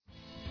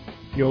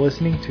You're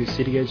listening to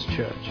City Edge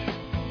Church.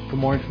 For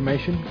more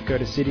information, go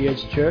to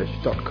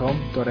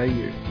cityedgechurch.com.au.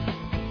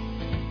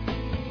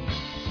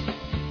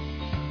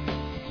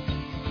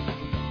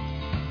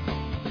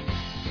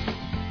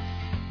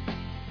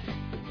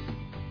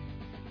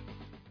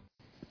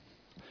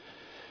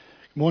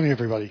 Good morning,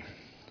 everybody.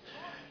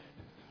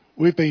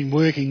 We've been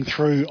working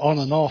through on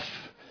and off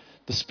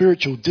the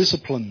spiritual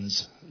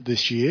disciplines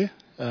this year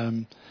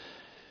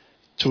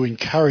to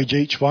encourage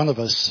each one of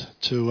us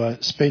to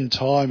spend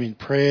time in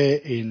prayer,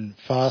 in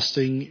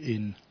fasting,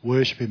 in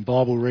worship, in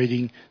Bible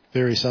reading,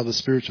 various other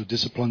spiritual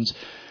disciplines,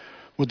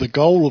 with the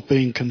goal of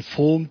being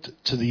conformed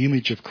to the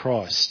image of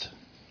Christ,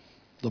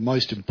 the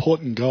most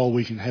important goal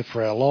we can have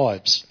for our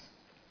lives.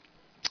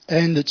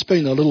 And it's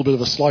been a little bit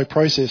of a slow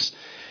process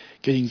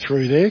getting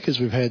through there because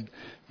we've had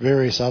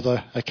various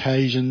other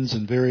occasions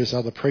and various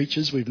other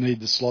preachers we've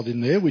needed to slot in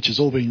there, which has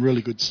all been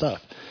really good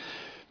stuff.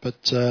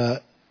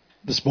 But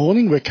this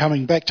morning we're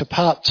coming back to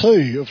part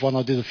 2 of one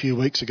I did a few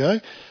weeks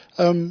ago.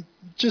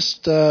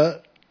 Just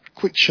a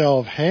quick show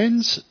of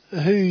hands.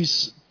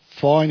 Who's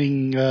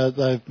finding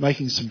they're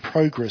making some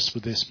progress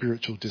with their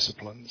spiritual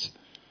disciplines?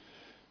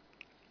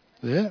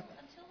 Yeah?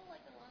 Until the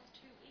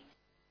last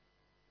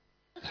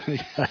 2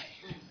 weeks.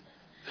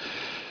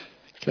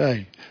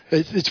 Okay.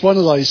 It's one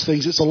of those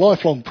things, it's a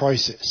lifelong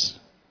process,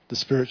 the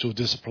spiritual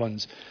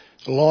disciplines,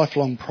 a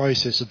lifelong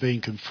process of being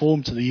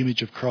conformed to the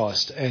image of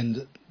Christ,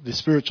 and the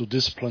spiritual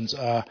disciplines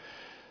are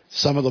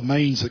some of the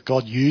means that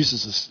God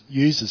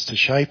uses to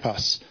shape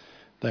us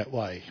that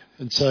way.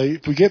 And so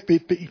if we get a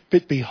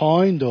bit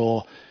behind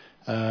or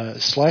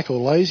slack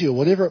or lazy or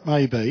whatever it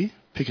may be,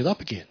 pick it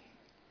up again.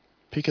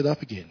 Pick it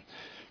up again.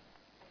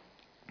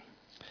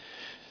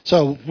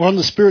 So we're on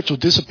the spiritual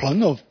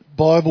discipline of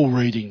Bible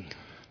reading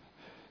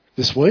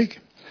this week.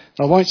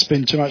 I won't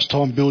spend too much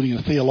time building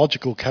a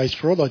theological case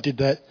for it. I did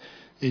that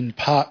in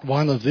part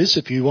 1 of this.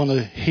 If you want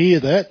to hear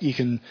that, you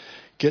can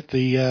get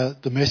the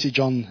message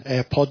on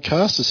our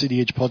podcast, the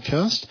City Edge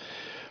podcast.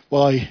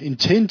 What I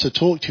intend to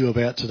talk to you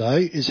about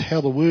today is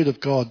how the Word of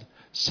God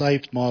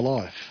saved my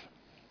life.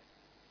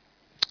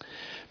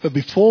 But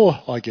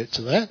before I get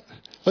to that,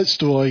 let's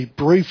do a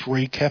brief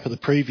recap of the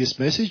previous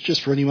message,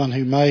 just for anyone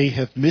who may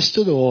have missed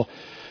it or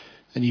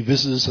any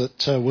visitors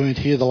that weren't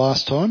here the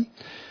last time.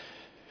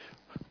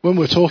 When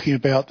we were talking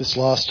about this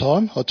last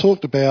time, I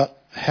talked about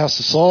how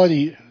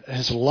society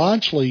has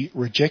largely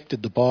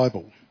rejected the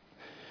Bible.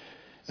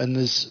 And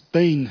there's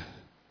been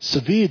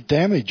severe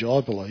damage,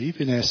 I believe,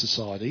 in our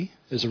society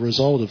as a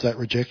result of that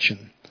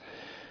rejection.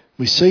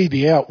 We see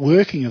the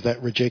outworking of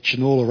that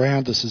rejection all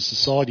around us as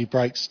society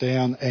breaks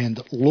down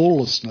and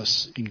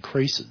lawlessness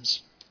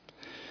increases.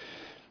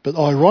 But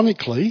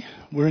ironically,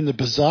 we're in the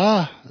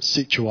bizarre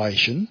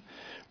situation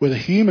where the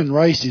human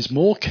race is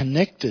more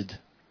connected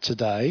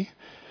today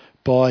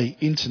by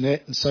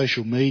internet and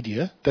social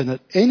media than at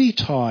any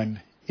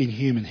time in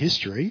human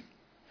history,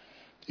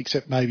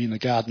 except maybe in the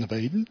Garden of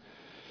Eden,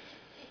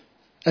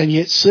 and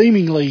yet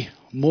seemingly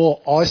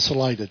more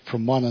isolated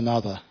from one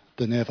another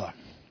than ever.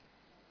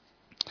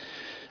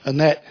 And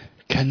that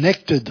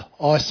connected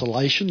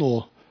isolation,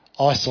 or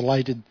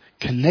isolated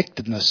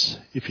connectedness,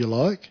 if you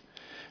like,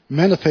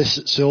 manifests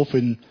itself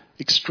in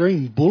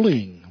extreme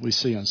bullying we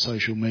see on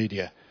social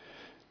media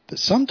that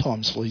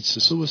sometimes leads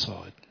to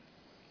suicide.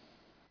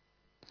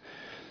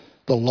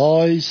 The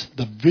lies,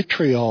 the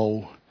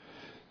vitriol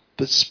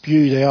that's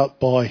spewed out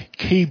by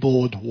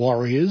keyboard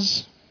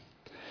warriors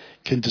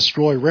can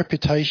destroy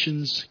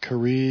reputations,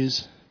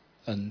 careers,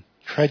 and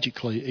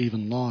tragically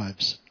even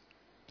lives.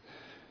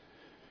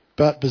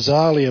 But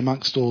bizarrely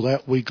amongst all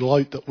that, we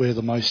gloat that we're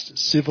the most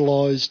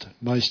civilised,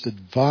 most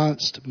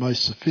advanced,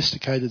 most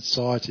sophisticated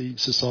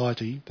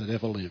society that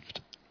ever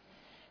lived.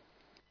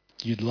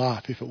 You'd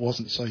laugh if it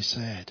wasn't so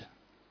sad.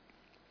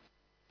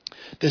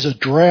 There's a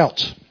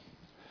drought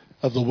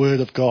of the Word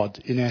of God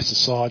in our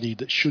society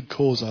that should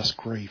cause us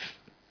grief.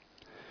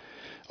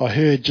 I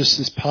heard just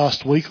this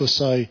past week or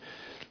so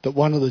that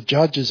one of the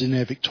judges in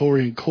our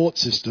Victorian court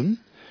system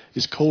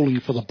is calling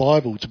for the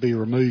Bible to be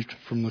removed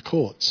from the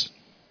courts.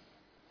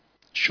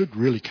 It should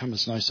really come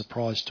as no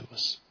surprise to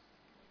us,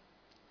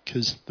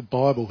 because the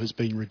Bible has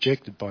been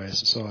rejected by our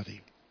society.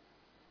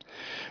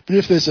 But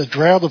if there's a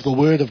drought of the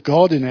Word of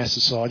God in our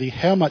society,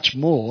 how much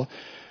more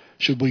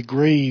should we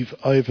grieve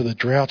over the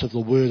drought of the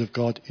Word of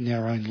God in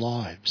our own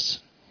lives?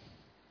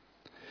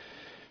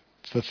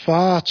 For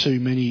far too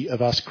many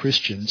of us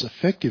Christians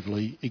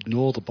effectively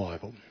ignore the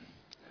Bible.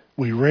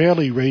 We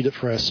rarely read it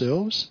for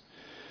ourselves.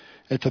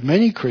 And for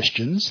many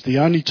Christians, the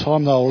only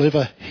time they'll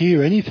ever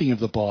hear anything of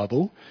the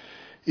Bible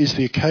is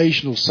the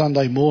occasional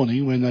Sunday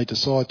morning when they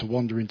decide to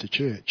wander into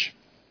church.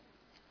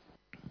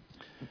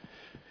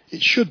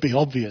 It should be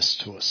obvious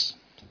to us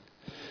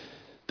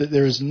that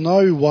there is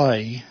no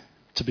way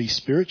to be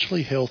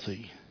spiritually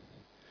healthy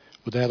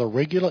without a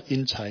regular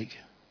intake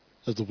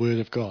of the Word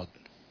of God.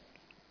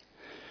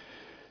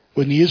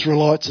 When the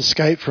Israelites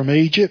escaped from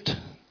Egypt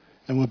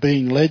and were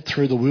being led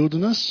through the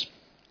wilderness,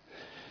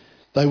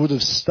 they would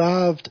have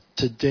starved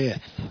to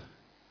death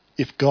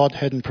if God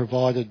hadn't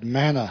provided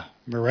manna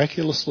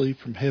miraculously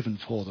from heaven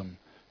for them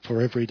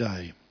for every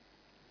day.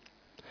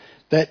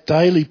 That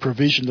daily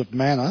provision of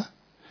manna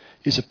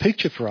is a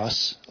picture for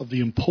us of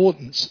the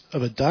importance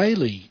of a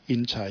daily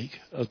intake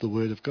of the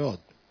Word of God.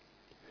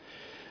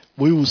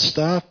 We will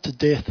starve to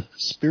death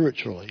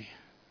spiritually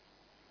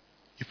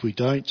if we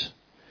don't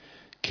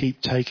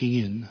keep taking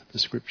in the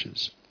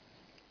Scriptures.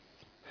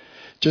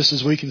 Just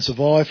as we can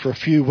survive for a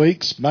few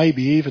weeks,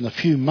 maybe even a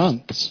few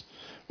months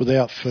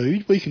without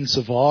food, we can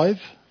survive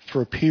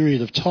for a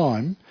period of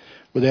time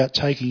without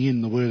taking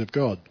in the Word of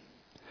God.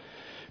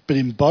 But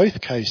in both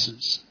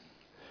cases,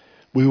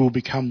 we will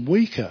become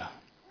weaker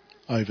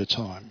over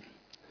time.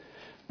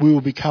 We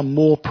will become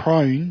more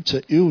prone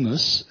to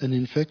illness and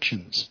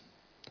infections.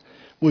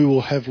 We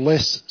will have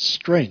less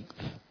strength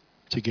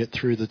to get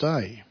through the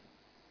day.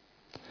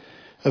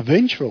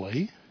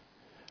 Eventually,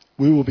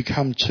 we will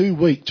become too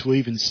weak to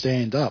even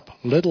stand up,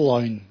 let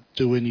alone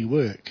do any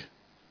work.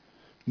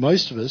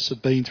 Most of us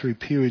have been through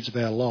periods of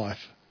our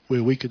life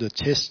where we could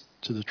attest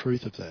to the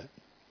truth of that.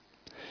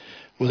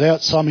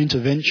 Without some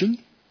intervention,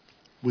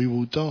 we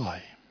will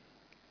die.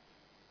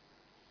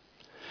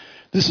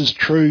 This is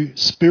true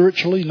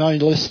spiritually no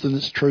less than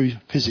it's true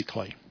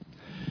physically.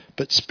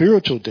 But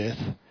spiritual death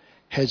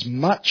has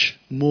much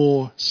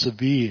more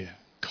severe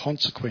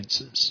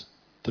consequences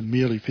than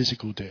merely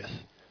physical death.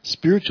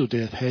 Spiritual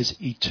death has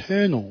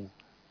eternal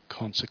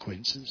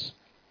consequences.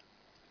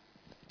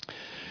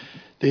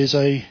 There's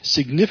a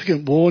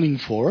significant warning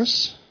for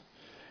us,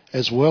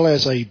 as well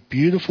as a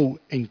beautiful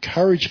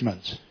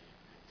encouragement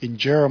in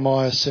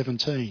Jeremiah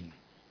 17.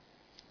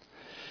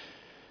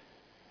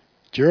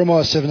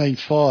 Jeremiah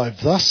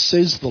 17:5, "Thus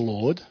says the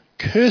Lord,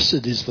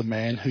 cursed is the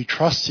man who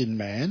trusts in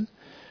man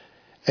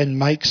and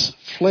makes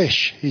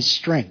flesh his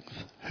strength,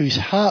 whose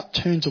heart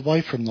turns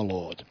away from the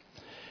Lord.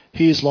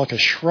 He is like a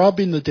shrub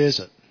in the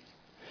desert,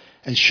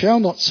 and shall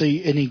not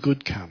see any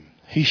good come.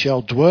 He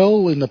shall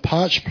dwell in the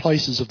parched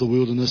places of the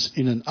wilderness,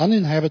 in an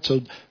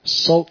uninhabited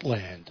salt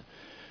land."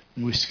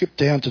 And we skip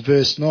down to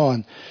verse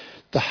 9.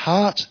 "The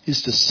heart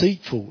is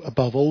deceitful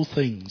above all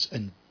things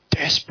and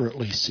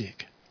desperately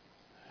sick.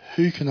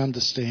 Who can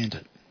understand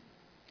it?"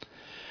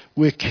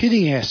 We're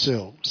kidding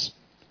ourselves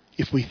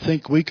if we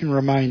think we can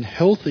remain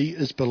healthy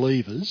as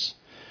believers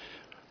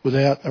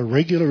without a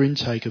regular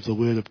intake of the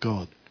Word of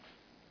God.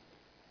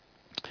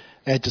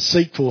 Our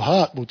deceitful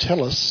heart will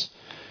tell us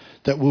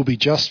that we'll be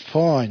just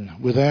fine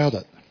without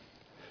it.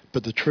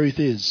 But the truth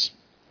is,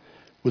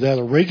 without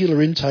a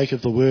regular intake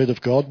of the Word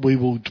of God, we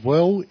will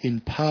dwell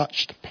in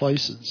parched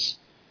places.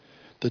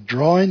 The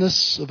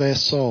dryness of our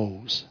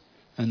souls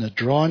and the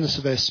dryness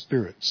of our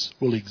spirits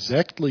will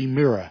exactly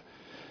mirror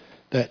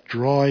that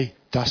dry,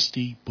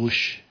 dusty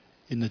bush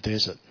in the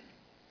desert.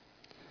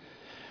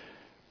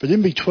 But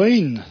in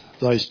between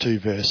those two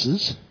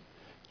verses,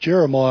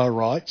 Jeremiah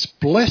writes,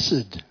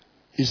 "Blessed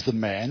is the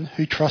man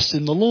who trusts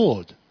in the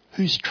Lord,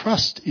 whose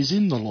trust is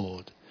in the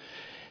Lord.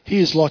 He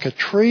is like a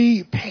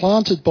tree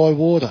planted by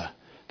water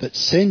that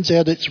sends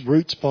out its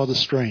roots by the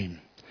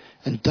stream,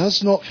 and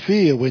does not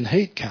fear when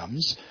heat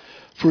comes,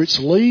 for its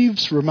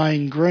leaves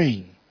remain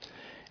green.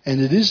 And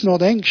it is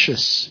not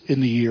anxious in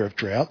the year of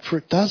drought, for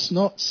it does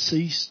not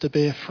cease to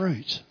bear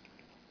fruit."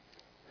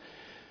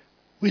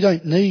 We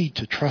don't need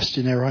to trust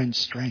in our own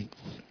strength.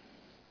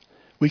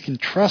 We can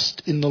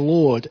trust in the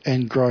Lord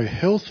and grow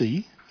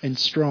healthy and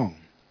strong.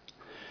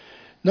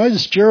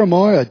 Notice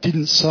Jeremiah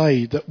didn't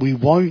say that we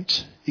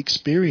won't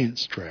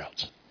experience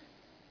drought.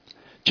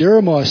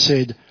 Jeremiah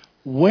said,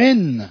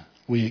 when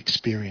we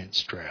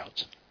experience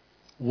drought.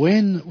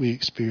 When we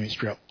experience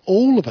drought.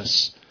 All of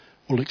us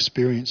will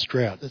experience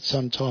drought at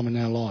some time in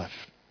our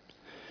life.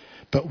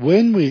 But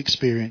when we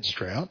experience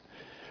drought,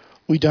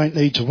 we don't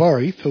need to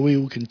worry, for we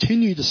will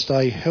continue to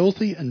stay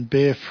healthy and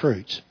bear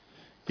fruit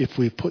if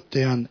we put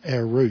down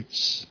our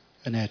roots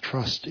and our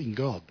trust in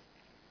God.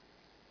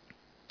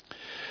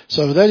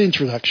 So with that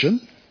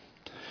introduction,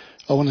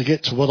 I want to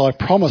get to what I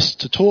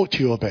promised to talk to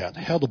you about,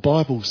 how the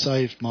Bible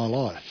saved my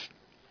life.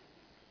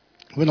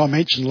 When I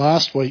mentioned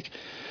last week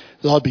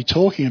that I'd be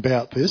talking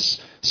about this,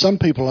 some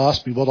people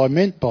asked me what I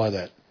meant by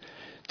that.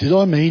 Did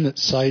I mean it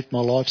saved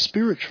my life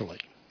spiritually?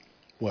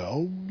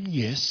 Well,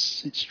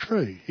 yes, it's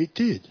true, it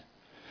did.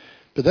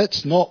 But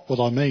that's not what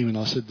I mean when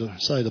I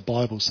say the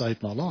Bible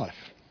saved my life.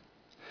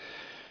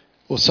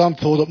 Or some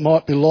thought it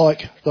might be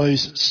like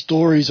those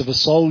stories of a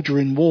soldier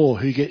in war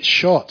who gets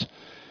shot,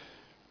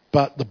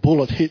 but the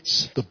bullet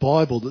hits the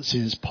Bible that's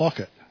in his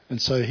pocket,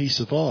 and so he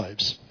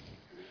survives.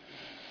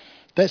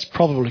 That's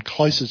probably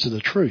closer to the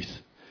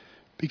truth,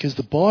 because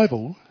the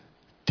Bible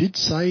did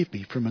save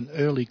me from an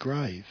early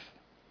grave.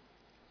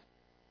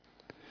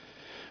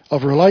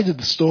 I've related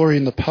the story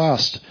in the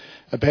past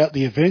about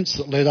the events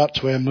that led up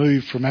to our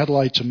move from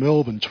Adelaide to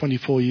Melbourne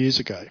 24 years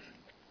ago.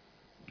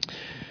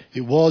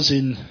 It was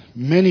in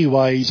many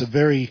ways a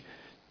very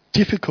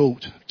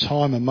difficult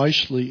time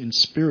emotionally and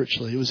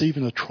spiritually. It was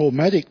even a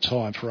traumatic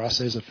time for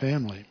us as a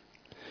family.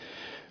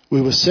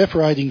 We were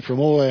separating from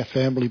all our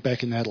family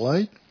back in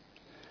Adelaide.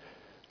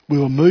 We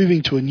were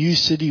moving to a new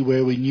city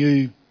where we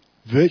knew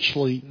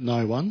virtually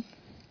no one.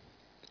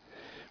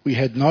 We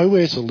had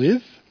nowhere to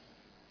live.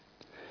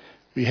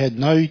 We had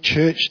no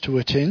church to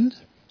attend.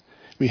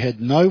 We had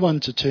no one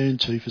to turn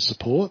to for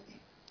support.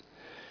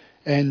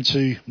 And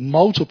to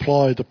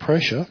multiply the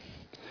pressure,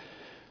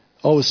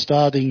 I was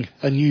starting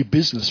a new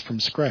business from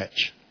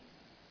scratch.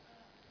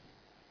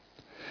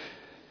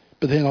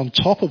 But then on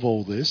top of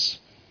all this,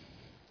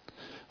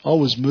 I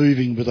was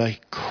moving with a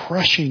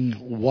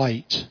crushing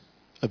weight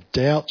of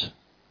doubt,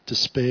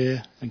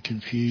 despair and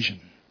confusion.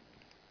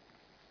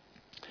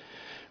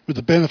 With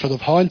the benefit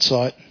of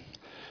hindsight,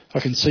 I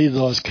can see that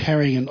I was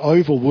carrying an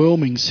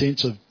overwhelming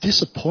sense of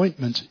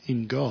disappointment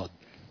in God.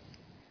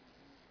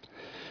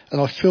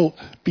 And I felt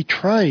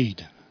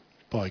betrayed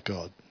by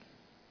God.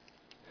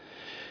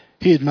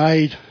 He had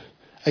made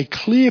a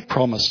clear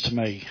promise to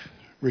me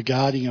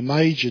regarding a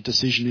major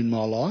decision in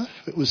my life.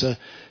 It was a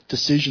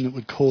decision that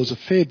would cause a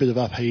fair bit of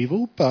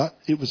upheaval, but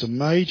it was a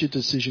major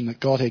decision that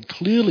God had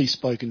clearly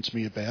spoken to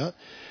me about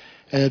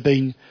and had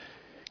been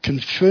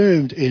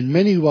confirmed in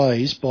many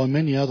ways by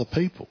many other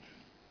people.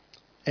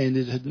 And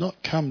it had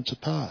not come to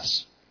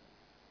pass.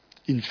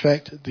 In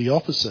fact, the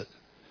opposite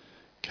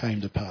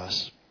came to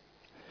pass.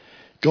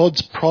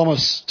 God's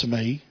promise to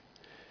me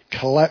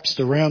collapsed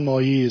around my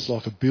ears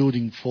like a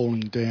building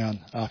falling down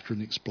after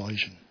an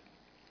explosion.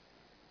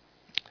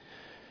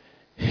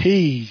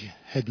 He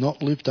had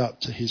not lived up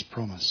to his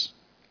promise.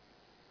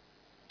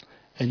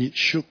 And it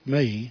shook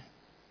me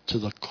to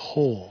the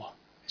core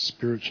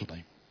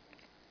spiritually.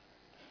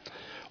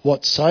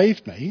 What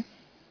saved me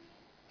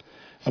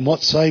and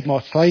what saved my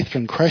faith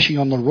from crashing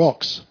on the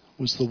rocks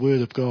was the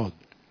Word of God.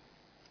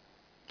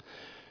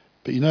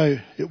 But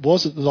it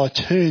wasn't that I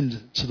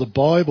turned to the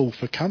Bible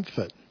for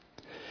comfort.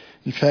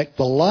 In fact,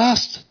 the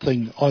last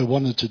thing I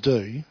wanted to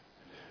do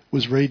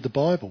was read the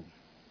Bible.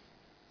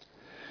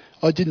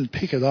 I didn't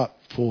pick it up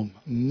for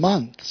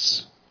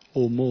months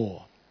or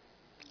more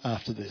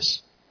after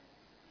this.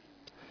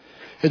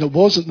 And it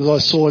wasn't that I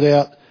sought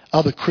out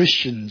other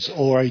Christians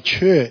or a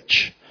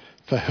church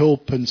for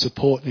help and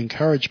support and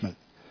encouragement.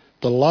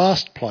 The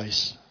last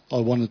place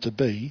I wanted to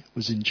be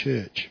was in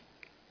church.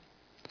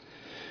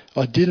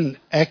 I didn't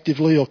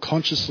actively or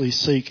consciously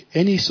seek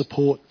any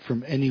support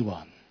from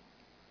anyone.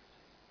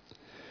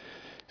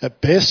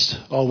 At best,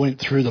 I went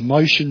through the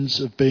motions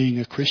of being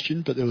a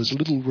Christian, but there was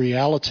little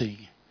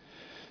reality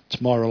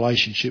to my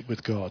relationship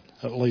with God,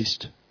 at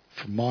least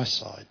from my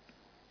side.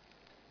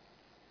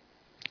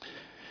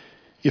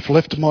 If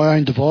left to my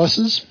own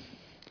devices,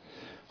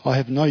 I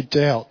have no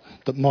doubt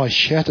that my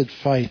shattered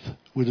faith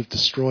would have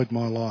destroyed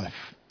my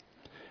life,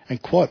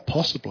 and quite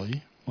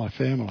possibly my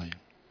family.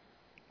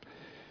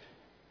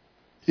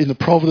 In the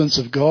providence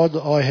of God,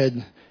 I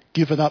had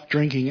given up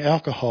drinking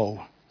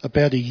alcohol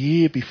about a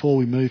year before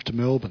we moved to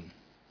Melbourne.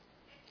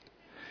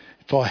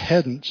 If I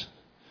hadn't,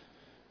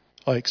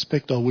 I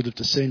expect I would have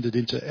descended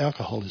into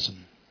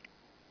alcoholism.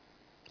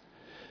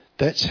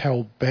 That's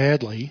how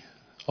badly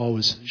I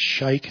was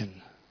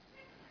shaken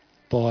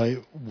by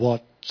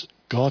what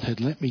God had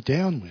let me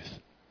down with.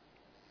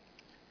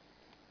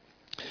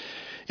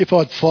 If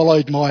I'd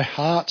followed my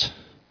heart,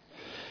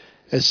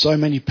 as so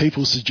many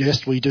people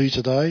suggest we do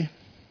today,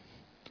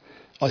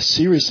 I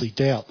seriously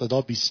doubt that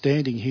I'd be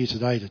standing here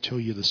today to tell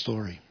you the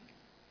story.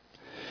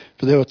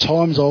 For there were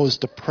times I was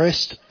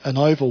depressed and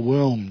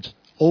overwhelmed,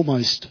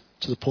 almost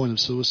to the point of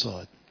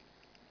suicide.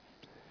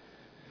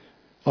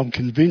 I'm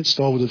convinced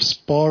I would have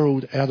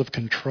spiralled out of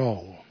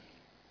control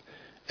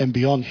and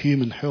beyond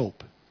human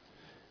help,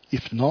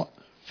 if not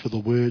for the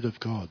Word of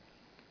God.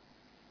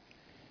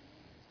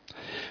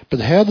 But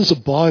how does a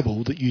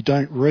Bible that you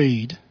don't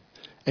read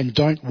and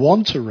don't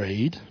want to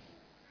read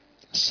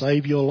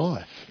save your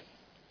life?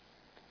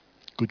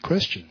 Good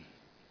question.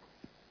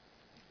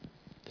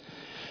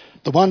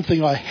 The one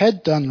thing I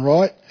had done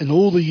right in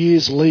all the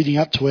years leading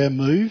up to our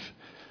move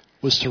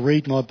was to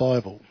read my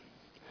Bible,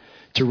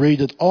 to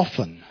read it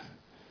often,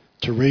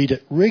 to read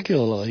it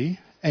regularly,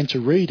 and to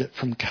read it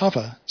from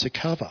cover to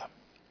cover.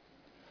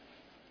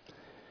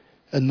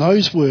 And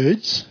those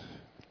words,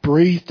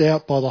 breathed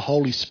out by the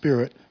Holy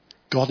Spirit,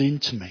 got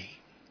into me.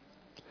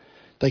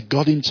 They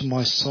got into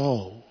my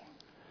soul.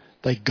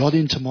 They got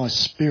into my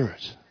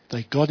spirit.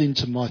 They got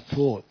into my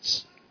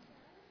thoughts.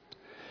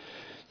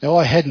 Now,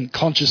 I hadn't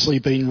consciously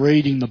been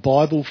reading the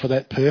Bible for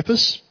that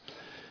purpose.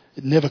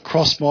 It never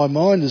crossed my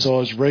mind as I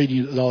was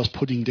reading it that I was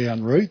putting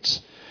down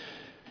roots.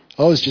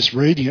 I was just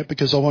reading it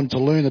because I wanted to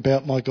learn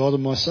about my God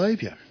and my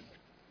Saviour.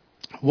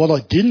 What I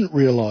didn't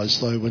realise,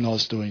 though, when I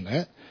was doing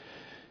that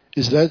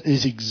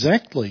is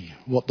exactly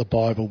what the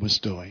Bible was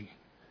doing.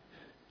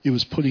 It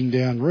was putting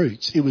down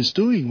roots. It was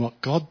doing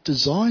what God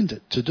designed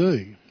it to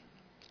do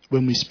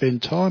when we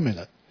spend time in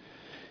it.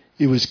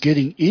 It was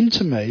getting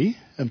into me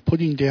and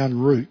putting down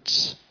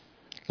roots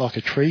like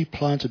a tree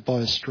planted by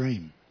a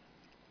stream.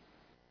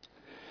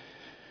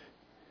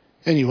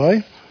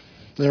 Anyway,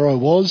 there I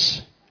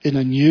was in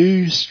a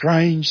new,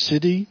 strange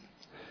city,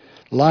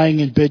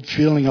 laying in bed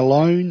feeling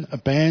alone,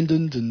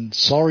 abandoned and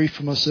sorry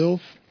for myself.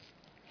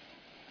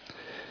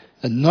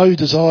 And no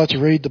desire to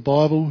read the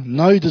Bible,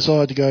 no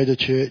desire to go to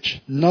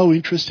church, no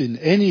interest in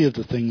any of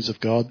the things of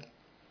God.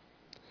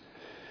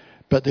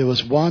 But there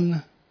was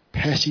one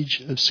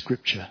passage of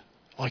Scripture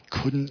I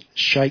couldn't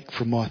shake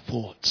from my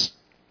thoughts.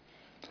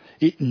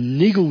 It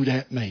niggled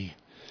at me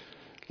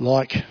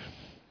like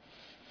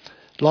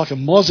a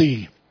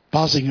mozzie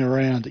buzzing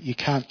around that you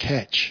can't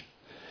catch.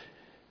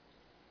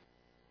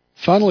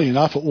 Funnily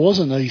enough, it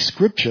wasn't a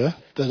scripture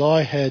that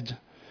I had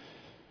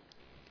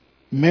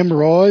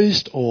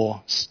memorised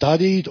or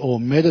studied or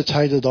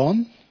meditated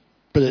on,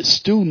 but it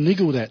still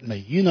niggled at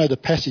me. You know the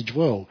passage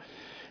well.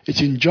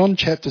 It's in John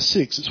chapter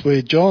 6. It's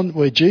where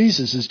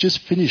Jesus has just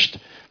finished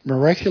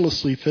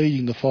miraculously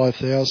feeding the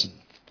 5,000.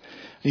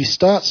 He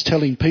starts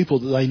telling people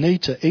that they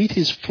need to eat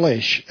his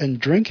flesh and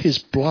drink his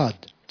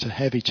blood to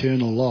have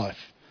eternal life.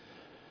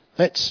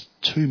 That's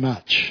too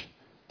much.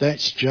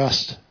 That's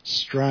just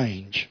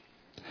strange.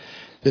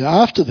 Then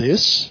after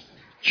this,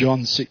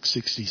 John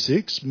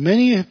 6:66,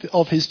 many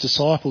of his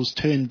disciples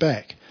turned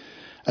back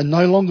and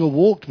no longer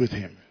walked with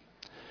him.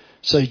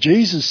 So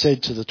Jesus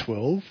said to the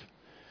 12,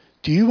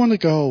 "Do you want to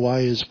go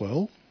away as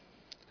well?"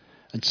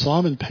 And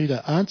Simon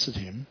Peter answered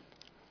him,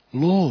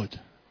 "Lord,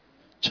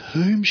 to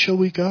whom shall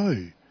we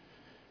go?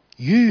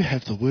 You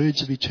have the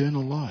words of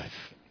eternal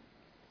life."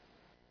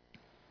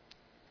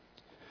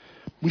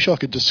 Wish I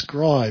could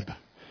describe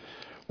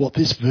what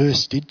this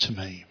verse did to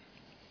me.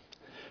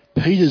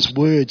 Peter's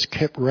words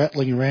kept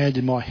rattling around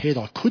in my head.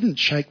 I couldn't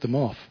shake them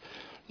off.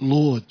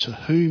 Lord, to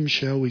whom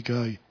shall we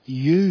go?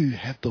 You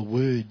have the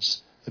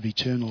words of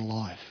eternal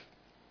life.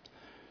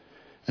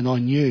 And I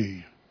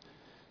knew,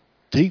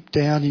 deep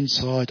down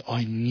inside,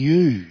 I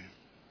knew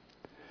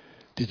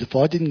that if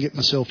I didn't get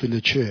myself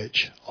into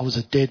church, I was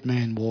a dead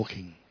man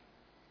walking.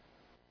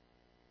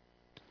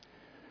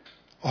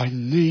 I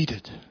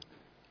needed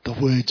the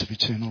words of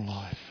eternal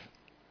life.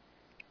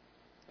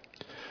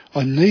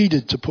 I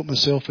needed to put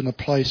myself in a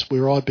place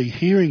where I'd be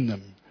hearing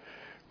them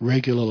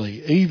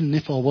regularly, even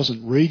if I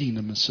wasn't reading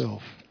them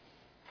myself.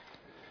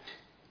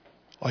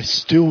 I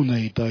still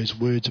need those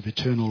words of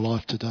eternal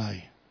life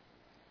today.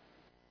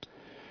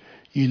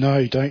 You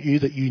know, don't you,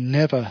 that you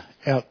never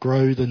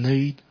outgrow the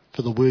need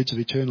for the words of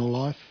eternal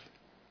life?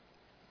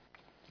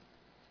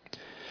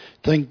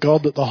 Thank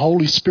God that the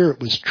Holy Spirit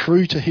was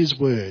true to his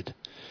word,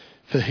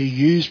 for he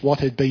used what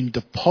had been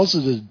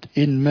deposited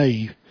in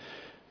me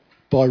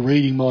by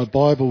reading my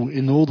Bible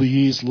in all the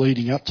years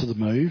leading up to the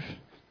move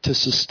to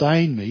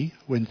sustain me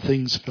when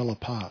things fell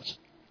apart.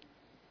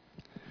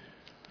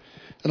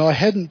 And I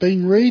hadn't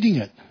been reading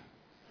it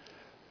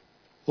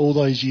all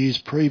those years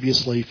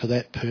previously for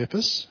that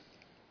purpose,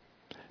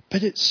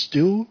 but it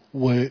still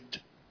worked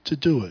to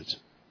do it.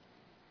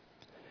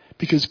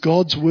 Because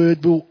God's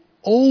word will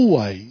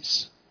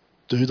always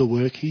do the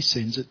work he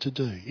sends it to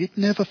do. It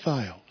never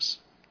fails.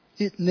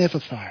 It never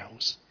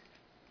fails.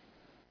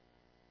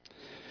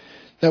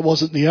 That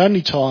wasn't the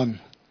only time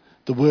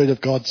the word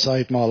of God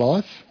saved my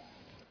life.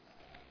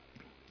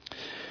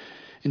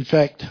 In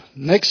fact,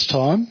 next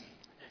time,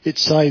 it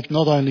saved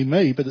not only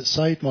me, but it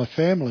saved my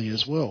family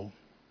as well.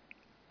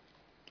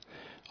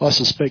 I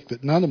suspect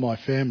that none of my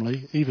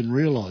family even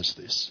realised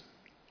this.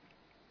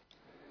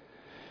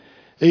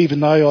 Even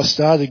though I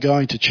started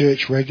going to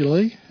church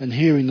regularly and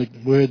hearing the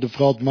word of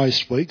God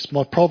most weeks,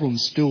 my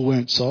problems still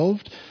weren't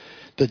solved.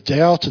 The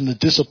doubt and the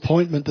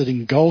disappointment that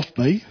engulfed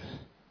me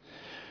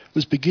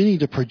was beginning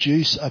to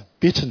produce a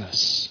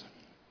bitterness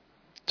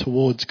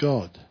towards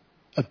God,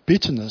 a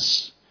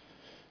bitterness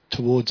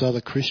towards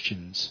other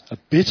Christians, a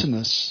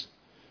bitterness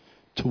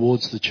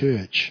towards the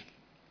church.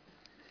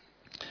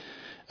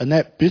 And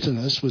that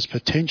bitterness was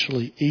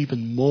potentially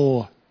even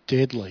more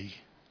deadly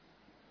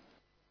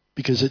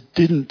because it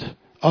didn't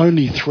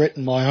only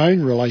threaten my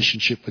own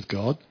relationship with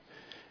God,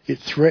 it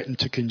threatened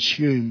to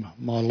consume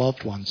my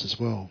loved ones as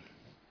well.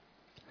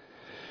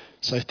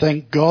 So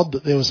thank God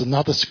that there was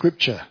another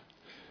scripture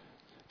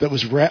that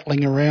was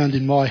rattling around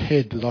in my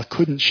head that I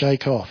couldn't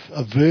shake off.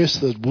 A verse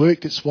that had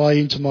worked its way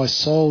into my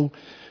soul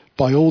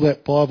by all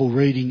that Bible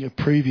reading of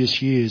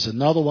previous years.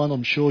 Another one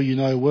I'm sure you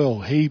know well,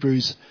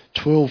 Hebrews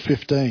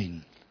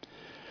 12:15.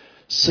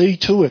 See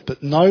to it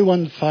that no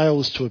one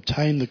fails to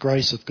obtain the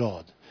grace of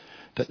God,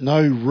 that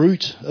no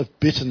root of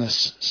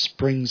bitterness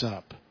springs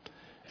up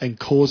and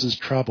causes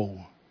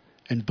trouble,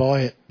 and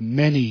by it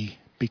many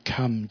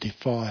become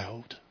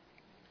defiled.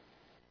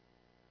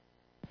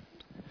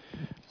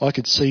 I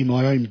could see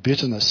my own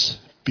bitterness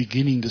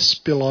beginning to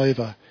spill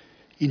over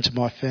into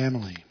my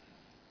family.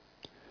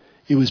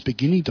 It was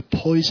beginning to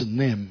poison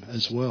them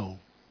as well.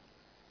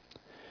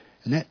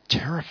 And that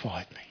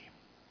terrified me.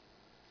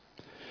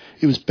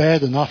 It was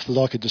bad enough that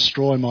I could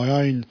destroy my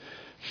own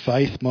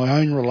faith, my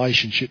own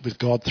relationship with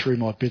God through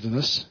my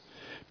bitterness,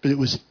 but it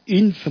was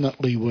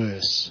infinitely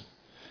worse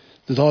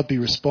that I'd be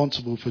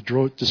responsible for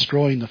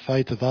destroying the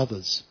faith of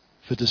others,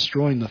 for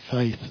destroying the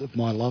faith of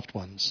my loved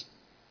ones.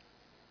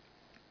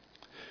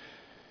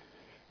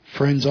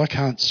 Friends, I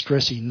can't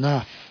stress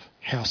enough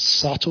how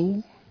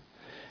subtle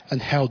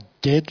and how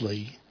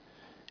deadly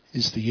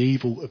is the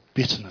evil of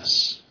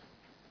bitterness.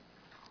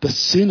 The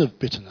sin of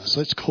bitterness.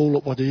 Let's call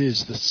it what it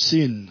is, the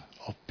sin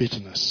of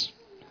bitterness.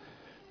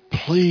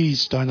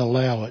 Please don't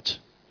allow it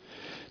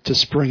to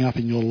spring up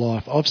in your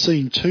life. I've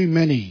seen too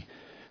many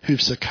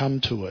who've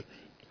succumbed to it.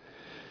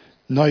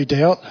 No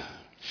doubt,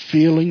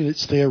 feeling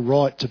it's their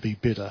right to be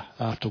bitter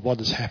after what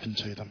has happened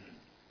to them.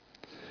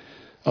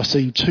 I've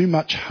seen too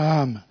much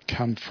harm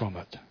come from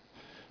it.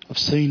 I've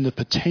seen the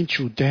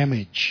potential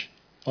damage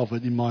of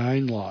it in my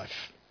own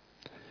life.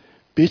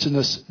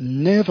 Bitterness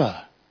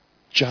never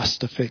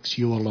just affects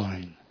you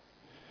alone.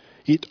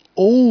 It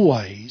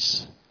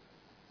always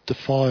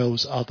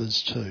defiles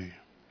others too.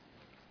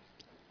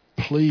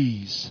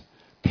 Please,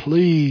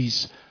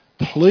 please,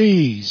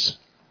 please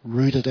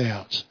root it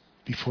out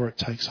before it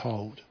takes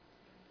hold.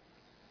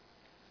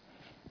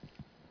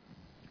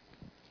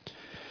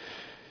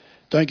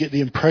 Don't get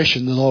the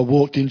impression that I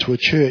walked into a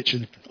church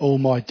and all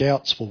my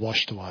doubts were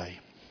washed away.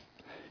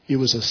 It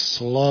was a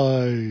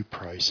slow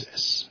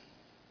process.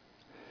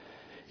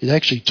 It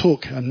actually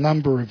took a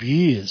number of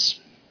years,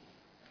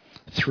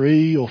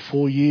 3 or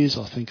 4 years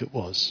I think it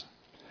was.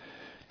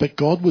 But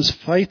God was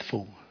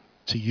faithful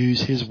to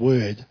use his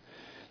word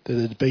that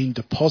had been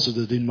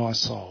deposited in my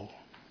soul.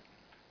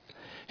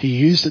 He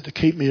used it to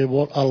keep me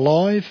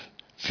alive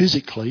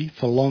physically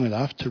for long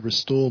enough to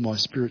restore my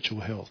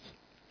spiritual health.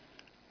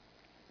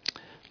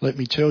 Let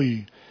me tell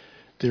you,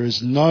 there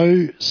is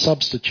no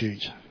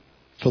substitute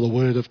for the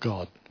Word of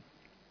God.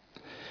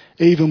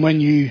 Even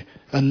when you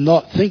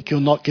think you're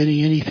not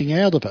getting anything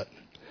out of it,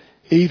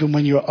 even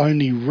when you're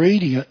only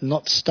reading it and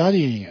not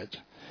studying it,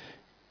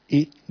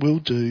 it will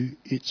do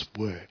its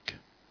work.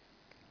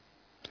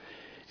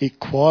 It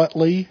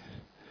quietly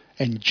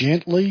and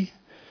gently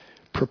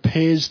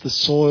prepares the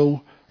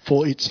soil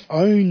for its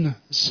own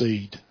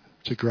seed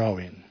to grow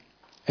in,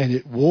 and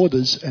it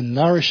waters and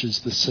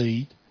nourishes the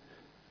seed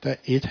that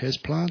it has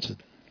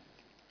planted.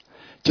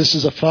 Just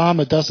as a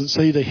farmer doesn't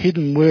see the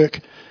hidden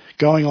work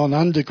going on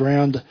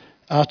underground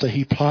after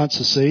he plants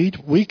a seed,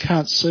 we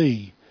can't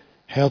see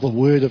how the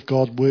Word of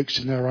God works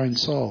in our own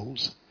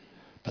souls.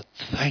 But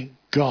thank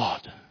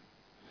God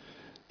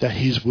that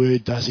his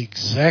Word does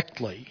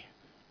exactly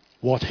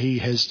what he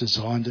has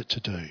designed it to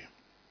do.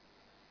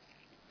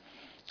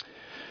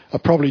 I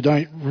probably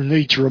don't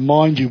need to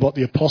remind you what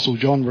the Apostle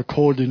John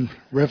recorded in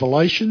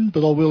Revelation,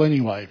 but I will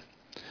anyway.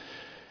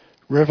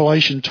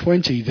 Revelation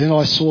 20, then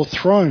I saw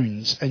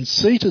thrones, and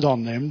seated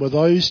on them were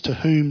those to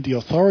whom the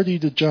authority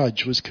to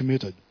judge was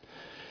committed.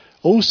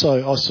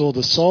 Also I saw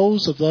the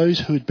souls of those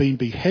who had been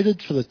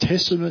beheaded for the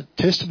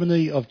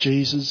testimony of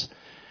Jesus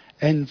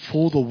and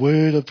for the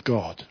word of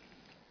God,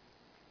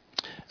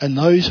 and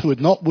those who had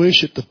not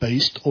worshipped the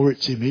beast or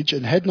its image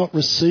and had not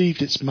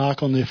received its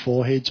mark on their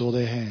foreheads or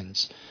their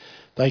hands.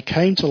 They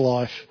came to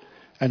life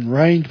and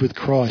reigned with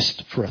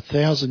Christ for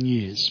 1,000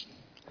 years.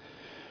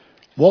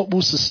 What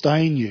will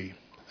sustain you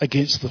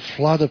against the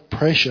flood of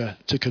pressure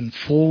to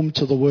conform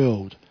to the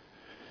world,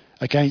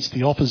 against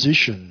the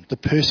opposition, the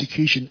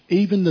persecution,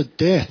 even the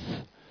death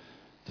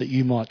that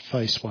you might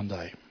face one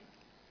day?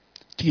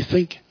 Do you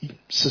think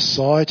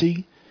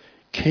society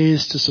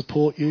cares to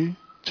support you,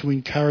 to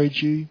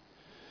encourage you,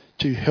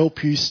 to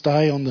help you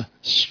stay on the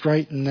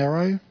straight and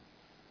narrow?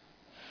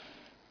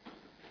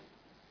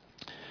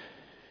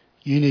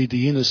 You need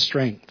the inner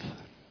strength,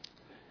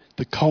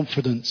 the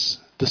confidence,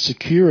 the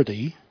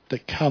security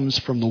that comes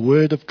from the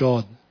Word of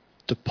God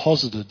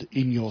deposited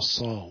in your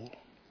soul.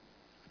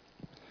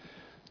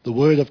 The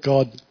Word of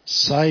God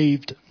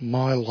saved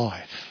my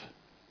life.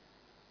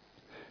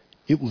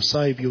 It will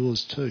save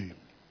yours too.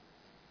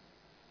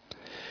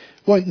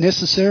 Won't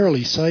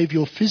necessarily save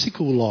your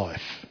physical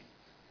life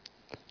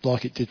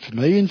like it did for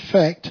me. In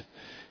fact,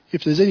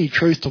 if there's any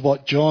truth to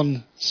what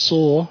John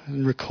saw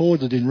and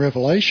recorded in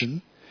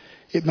Revelation,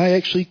 it may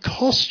actually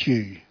cost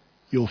you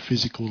your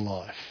physical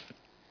life.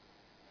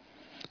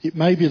 It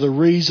may be the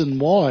reason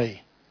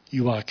why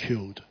you are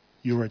killed,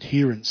 your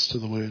adherence to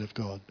the Word of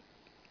God.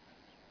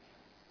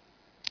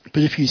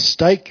 But if you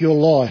stake your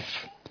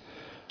life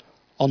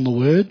on the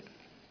Word,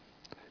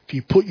 if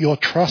you put your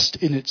trust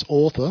in its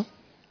author,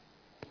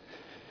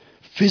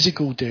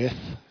 physical death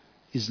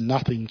is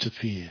nothing to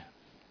fear.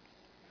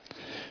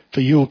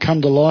 For you will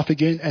come to life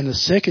again, and the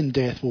second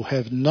death will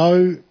have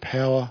no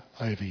power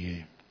over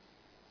you.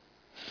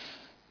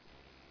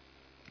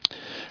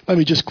 Let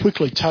me just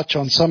quickly touch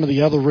on some of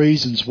the other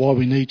reasons why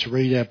we need to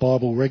read our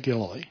Bible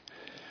regularly.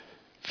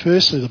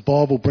 Firstly, the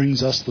Bible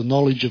brings us the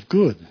knowledge of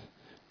good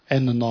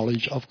and the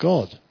knowledge of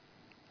God.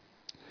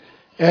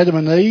 Adam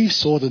and Eve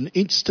sought an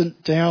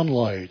instant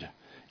download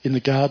in the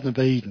Garden of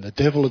Eden. The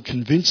devil had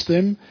convinced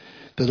them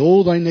that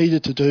all they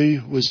needed to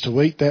do was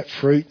to eat that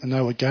fruit and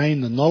they would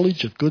gain the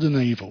knowledge of good and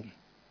evil.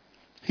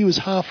 He was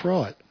half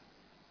right.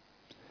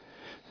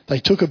 They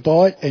took a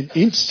bite and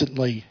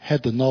instantly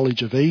had the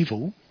knowledge of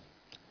evil.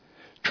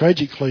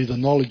 Tragically, the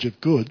knowledge of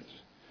good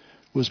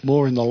was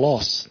more in the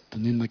loss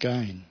than in the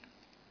gain.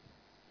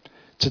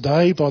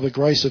 Today, by the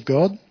grace of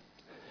God,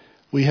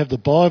 we have the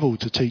Bible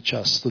to teach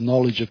us the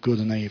knowledge of good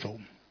and evil.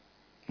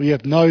 We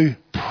have no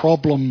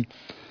problem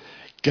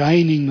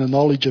gaining the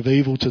knowledge of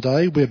evil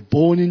today. We're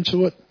born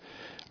into it.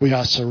 We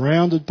are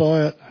surrounded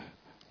by it.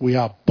 We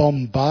are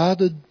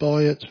bombarded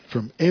by it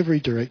from every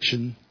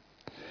direction.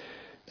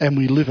 And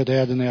we live it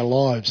out in our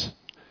lives,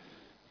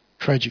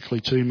 tragically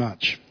too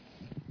much.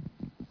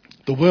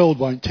 The world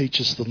won't teach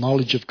us the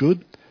knowledge of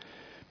good.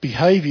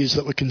 Behaviours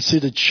that were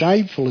considered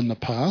shameful in the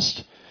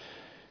past,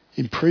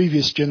 in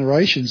previous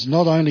generations,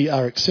 not only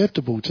are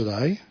acceptable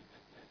today,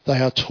 they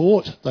are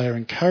taught, they are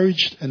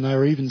encouraged, and they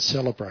are even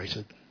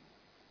celebrated.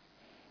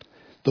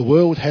 The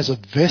world has a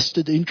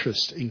vested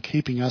interest in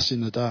keeping us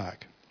in the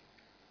dark.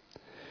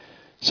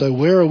 So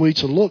where are we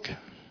to look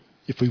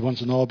if we want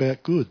to know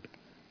about good?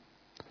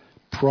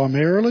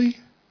 Primarily,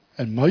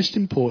 and most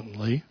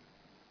importantly,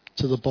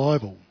 to the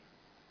Bible.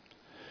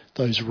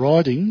 Those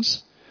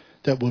writings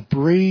that were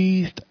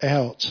breathed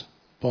out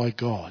by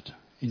God,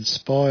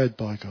 inspired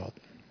by God.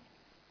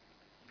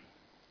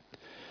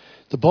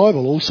 The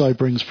Bible also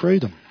brings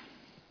freedom.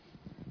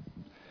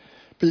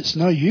 But it's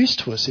no use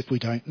to us if we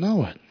don't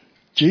know it.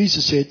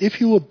 Jesus said,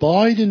 if you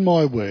abide in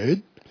my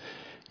word,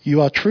 you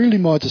are truly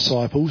my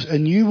disciples,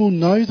 and you will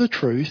know the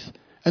truth,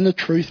 and the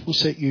truth will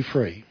set you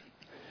free.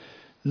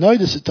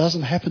 Notice it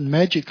doesn't happen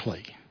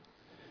magically.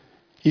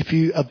 If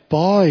you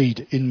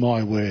abide in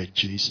my word,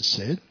 Jesus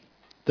said,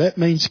 that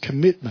means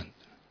commitment.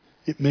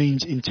 It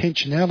means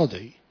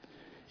intentionality.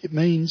 It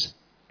means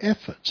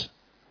effort.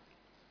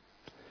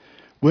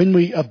 When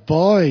we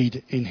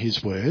abide in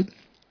his word,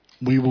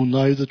 we will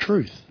know the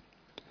truth.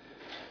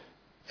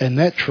 And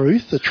that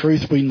truth, the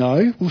truth we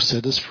know, will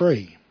set us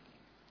free.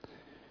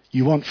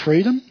 You want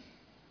freedom?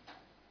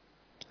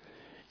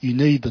 You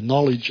need the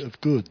knowledge of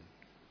good.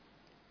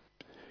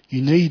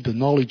 You need the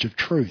knowledge of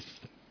truth,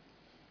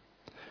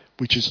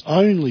 which is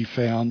only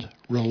found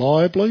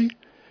reliably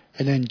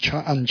and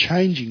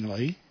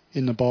unchangingly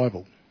in the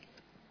Bible.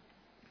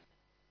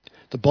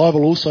 The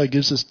Bible also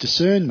gives us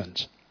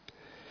discernment.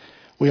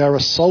 We are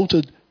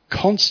assaulted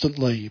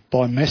constantly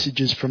by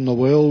messages from the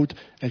world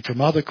and from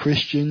other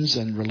Christians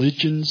and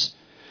religions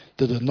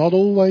that are not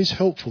always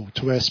helpful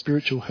to our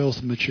spiritual health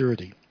and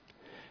maturity.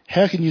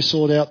 How can you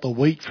sort out the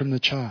wheat from the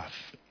chaff?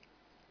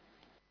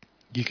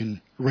 You can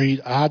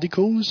read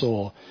articles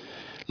or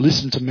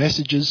listen to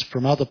messages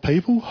from other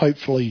people,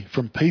 hopefully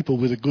from people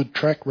with a good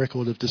track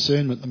record of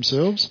discernment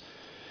themselves,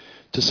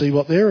 to see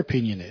what their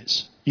opinion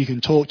is. You can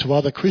talk to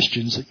other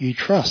Christians that you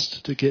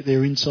trust to get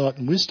their insight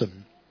and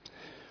wisdom.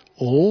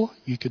 Or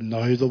you can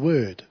know the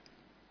word.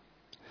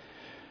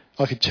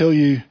 I could tell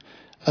you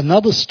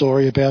another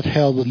story about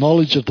how the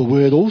knowledge of the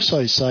word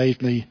also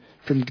saved me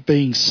from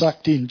being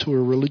sucked into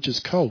a religious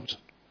cult.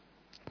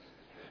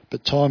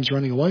 But time's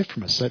running away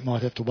from us. That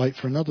might have to wait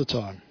for another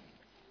time.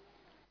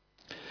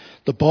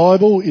 The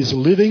Bible is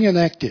living and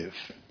active,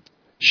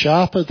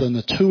 sharper than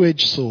a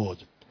two-edged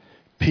sword,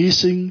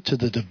 piercing to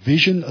the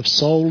division of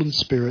soul and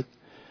spirit,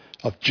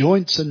 of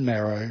joints and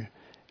marrow,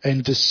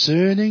 and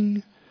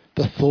discerning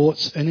the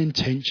thoughts and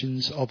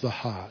intentions of the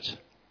heart.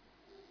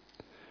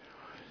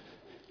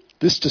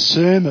 This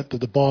discernment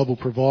that the Bible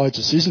provides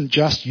us isn't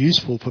just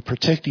useful for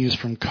protecting us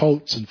from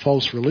cults and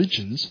false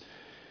religions.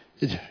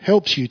 It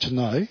helps you to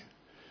know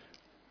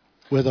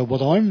whether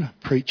what I'm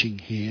preaching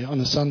here on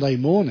a Sunday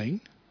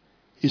morning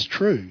is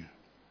true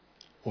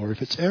or if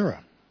it's error.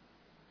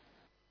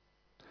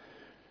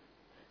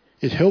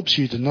 It helps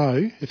you to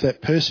know if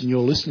that person you're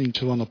listening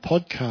to on a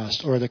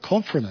podcast or at a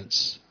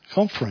conference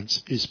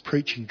is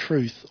preaching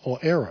truth or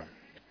error.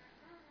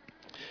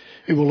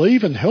 It will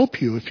even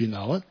help you, if you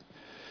know it,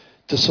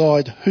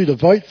 decide who to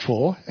vote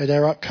for at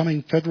our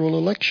upcoming federal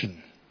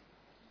election.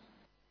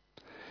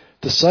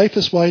 The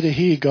safest way to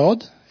hear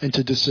God and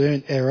to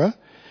discern error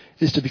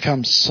is to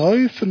become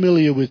so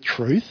familiar with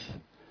truth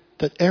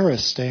that error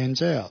stands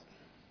out.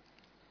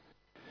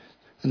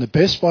 And the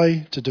best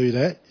way to do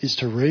that is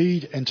to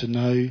read and to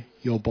know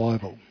your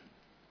Bible.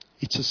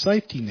 It's a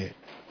safety net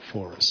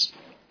for us.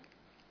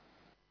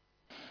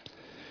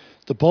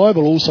 The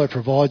Bible also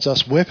provides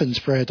us weapons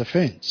for our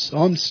defence.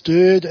 I'm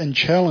stirred and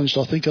challenged,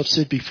 I think I've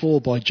said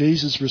before, by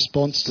Jesus'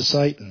 response to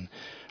Satan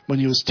when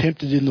he was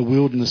tempted in the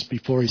wilderness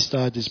before he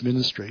started his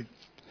ministry.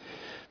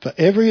 For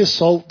every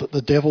assault that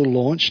the devil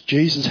launched,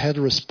 Jesus had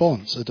a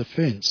response, a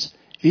defence.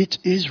 It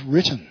is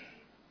written.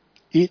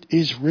 It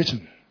is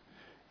written.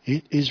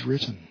 It is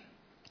written.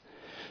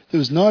 There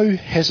was no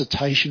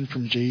hesitation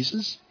from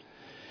Jesus.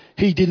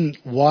 He didn't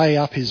weigh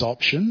up his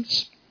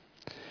options.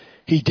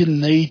 He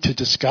didn't need to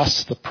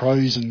discuss the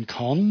pros and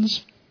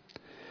cons.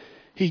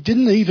 He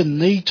didn't even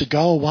need to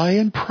go away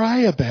and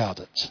pray about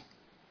it.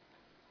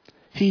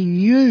 He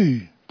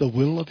knew the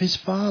will of his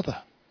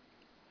Father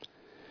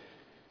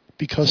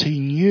because he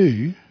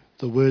knew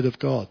the Word of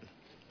God.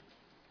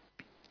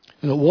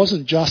 And it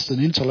wasn't just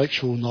an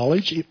intellectual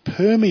knowledge, it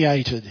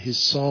permeated his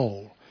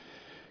soul,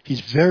 his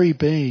very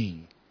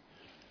being.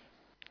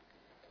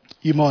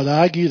 You might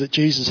argue that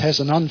Jesus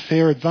has an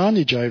unfair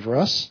advantage over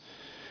us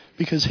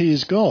because he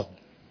is God.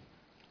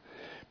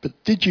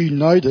 But did you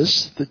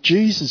notice that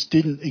Jesus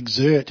didn't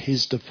exert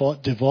his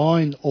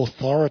divine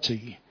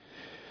authority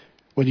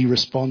when he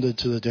responded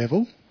to the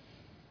devil?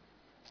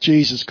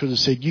 Jesus could have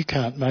said, you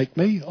can't make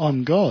me,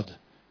 I'm God.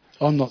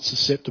 I'm not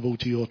susceptible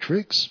to your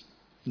tricks.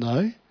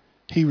 No,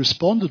 he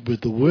responded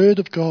with the word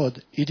of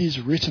God, it is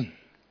written.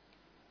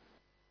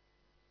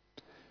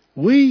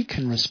 We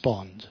can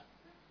respond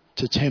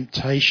to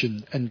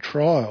temptation and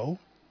trial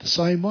the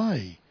same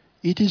way.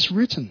 It is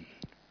written.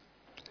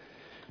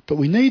 But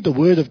we need the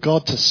Word of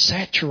God to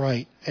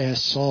saturate our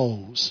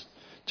souls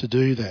to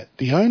do that.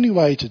 The only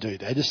way to do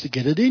that is to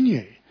get it in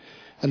you.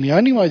 And the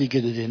only way to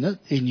get it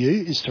in you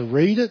is to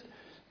read it,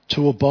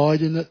 to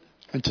abide in it,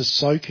 and to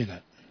soak in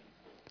it.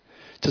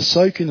 To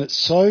soak in it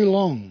so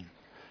long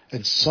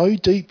and so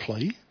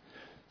deeply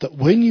that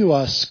when you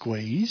are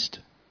squeezed,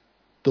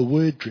 the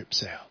word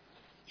drips out.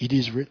 It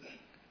is written.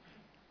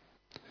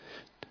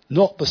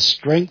 Not the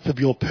strength of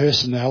your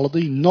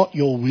personality, not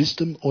your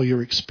wisdom or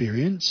your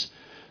experience,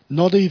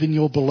 not even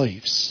your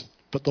beliefs,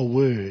 but the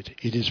word,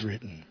 it is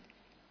written.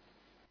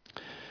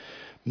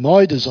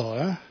 My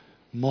desire,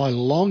 my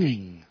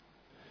longing,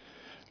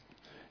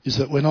 is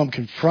that when I'm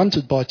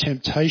confronted by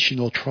temptation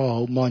or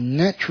trial, my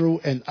natural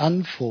and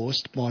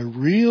unforced, my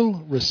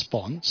real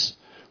response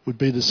would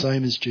be the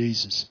same as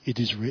Jesus. It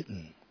is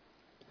written.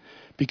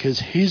 Because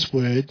his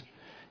word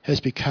has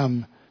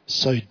become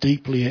so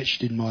deeply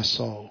etched in my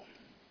soul.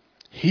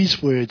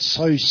 His word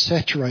so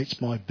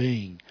saturates my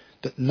being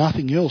that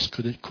nothing else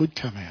could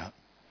come out.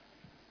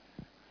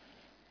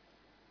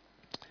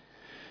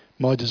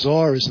 My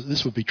desire is that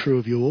this would be true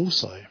of you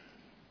also.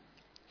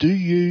 Do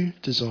you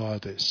desire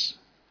this?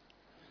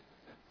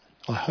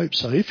 I hope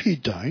so. If you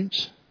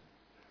don't,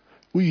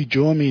 will you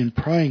join me in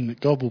praying that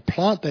God will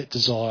plant that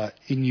desire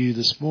in you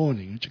this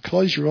morning? Would you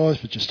close your eyes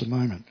for just a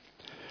moment?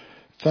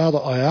 Father,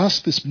 I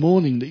ask this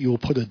morning that you will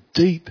put a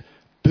deep,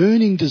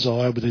 burning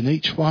desire within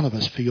each one of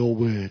us for your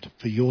word,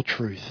 for your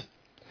truth.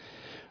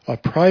 I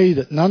pray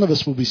that none of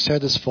us will be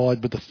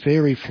satisfied with the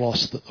fairy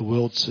floss that the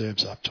world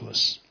serves up to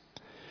us.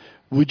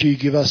 Would you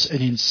give us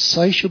an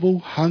insatiable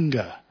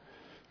hunger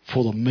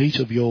for the meat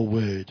of your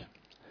word?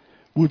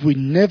 Would we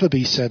never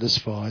be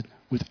satisfied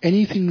with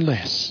anything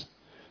less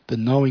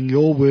than knowing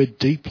your word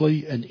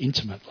deeply and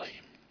intimately?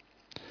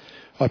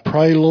 I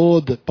pray,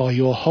 Lord, that by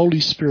your Holy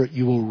Spirit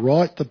you will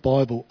write the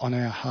Bible on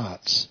our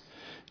hearts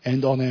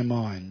and on our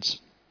minds,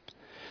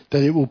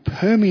 that it will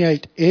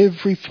permeate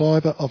every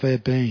fibre of our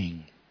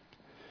being.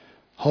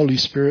 Holy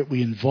Spirit,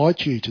 we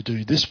invite you to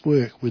do this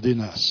work within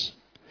us.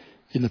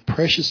 In the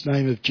precious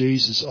name of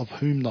Jesus, of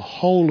whom the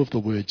whole of the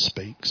word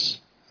speaks.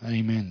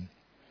 Amen.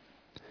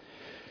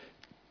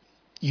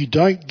 You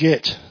don't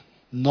get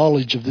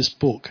knowledge of this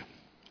book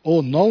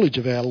or knowledge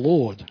of our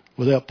Lord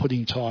without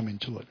putting time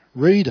into it.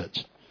 Read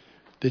it,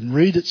 then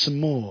read it some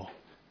more,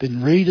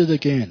 then read it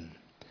again.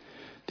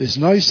 There's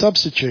no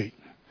substitute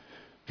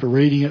for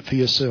reading it for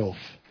yourself.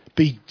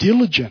 Be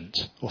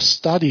diligent, or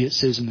study, it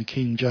says in the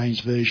King James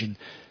Version,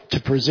 to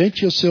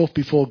present yourself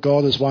before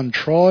God as one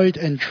tried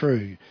and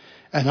true,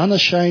 an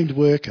unashamed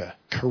worker,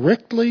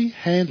 correctly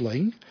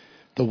handling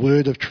the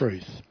word of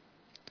truth.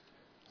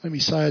 Let me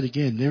say it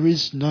again. There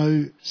is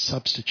no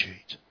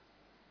substitute.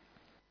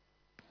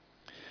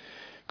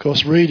 Of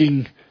course,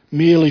 reading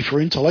merely for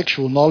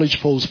intellectual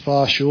knowledge falls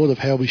far short of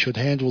how we should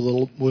handle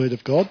the word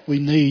of God. We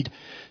need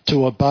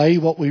to obey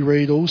what we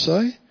read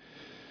also.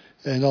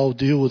 And I'll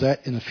deal with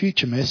that in a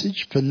future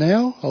message. For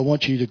now, I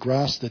want you to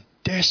grasp the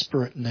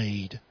desperate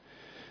need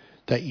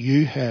that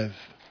you have,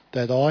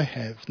 that I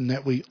have, and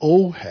that we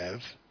all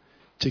have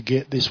to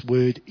get this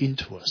word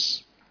into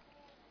us.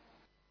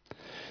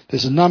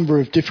 There's a number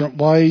of different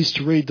ways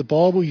to read the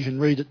Bible. You can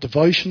read it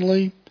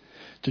devotionally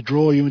to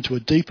draw you into a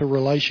deeper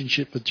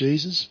relationship with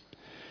Jesus.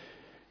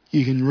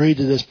 You can read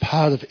it as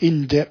part of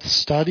in-depth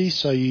study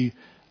so you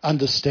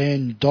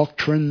understand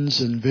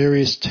doctrines and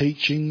various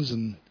teachings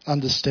and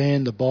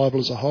understand the Bible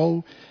as a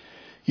whole.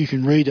 You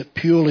can read it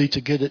purely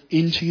to get it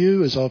into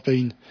you, as I've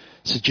been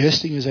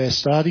suggesting as our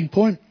starting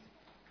point,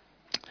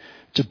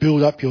 to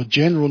build up your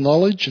general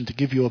knowledge and to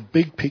give you a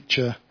big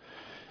picture,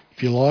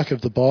 if you like,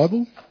 of the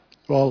Bible,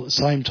 while at the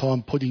same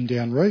time putting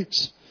down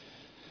roots.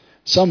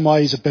 Some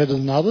ways are better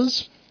than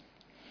others,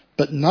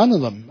 but none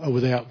of them are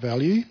without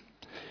value.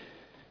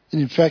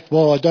 And in fact,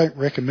 while I don't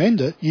recommend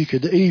it, you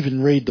could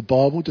even read the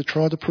Bible to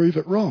try to prove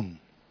it wrong.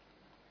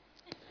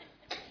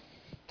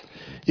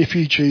 If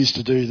you choose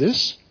to do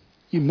this,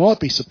 you might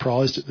be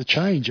surprised at the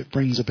change it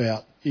brings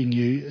about in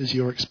you as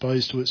you're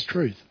exposed to its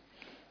truth.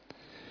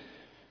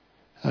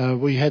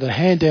 We had a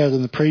handout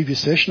in the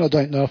previous session. I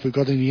don't know if we've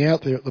got any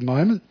out there at the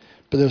moment,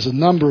 but there's a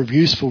number of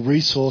useful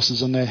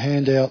resources on that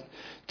handout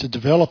to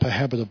develop a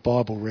habit of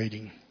Bible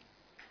reading.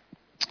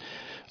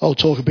 I'll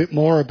talk a bit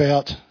more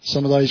about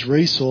some of those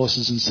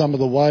resources and some of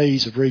the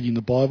ways of reading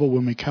the Bible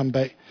when we come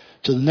back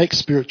to the next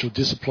spiritual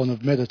discipline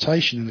of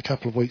meditation in a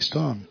couple of weeks'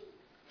 time.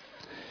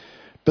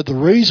 But the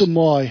reason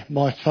why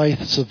my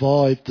faith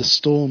survived the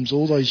storms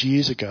all those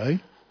years ago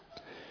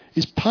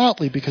is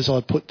partly because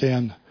I put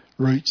down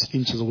roots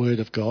into the Word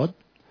of God,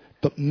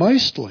 but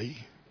mostly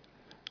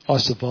I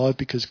survived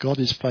because God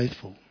is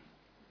faithful.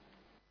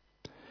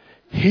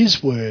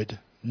 His Word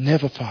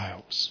never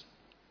fails.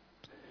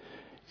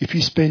 If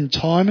you spend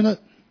time in it,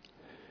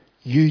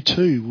 you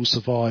too will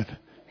survive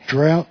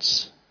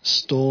droughts,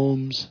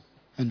 storms,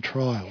 and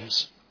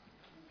trials.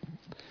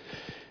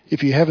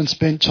 If you haven't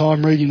spent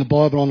time reading the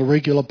Bible on a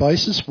regular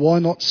basis, why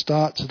not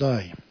start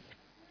today?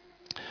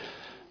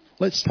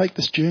 Let's take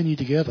this journey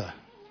together.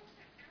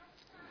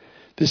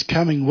 This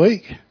coming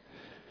week,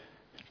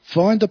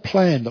 find a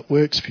plan that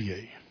works for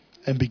you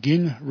and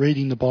begin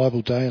reading the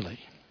Bible daily.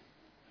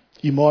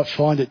 You might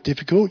find it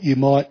difficult. You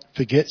might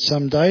forget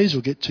some days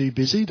or get too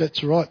busy.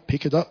 That's all right.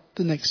 Pick it up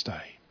the next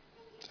day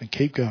and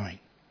keep going.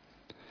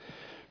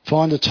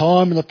 Find a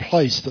time and a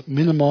place that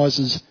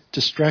minimises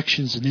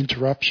distractions and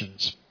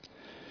interruptions.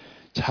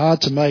 It's hard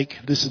to make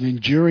this an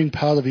enduring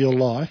part of your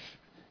life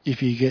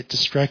if you get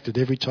distracted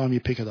every time you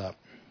pick it up.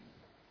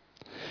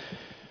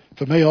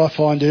 For me, I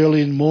find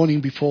early in the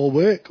morning before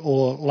work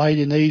or late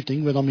in the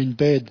evening when I'm in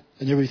bed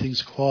and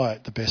everything's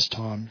quiet the best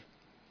time.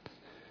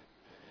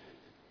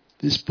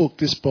 This book,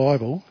 this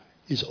Bible,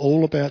 is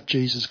all about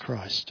Jesus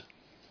Christ.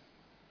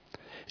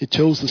 It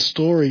tells the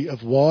story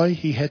of why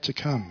he had to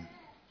come.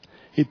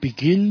 It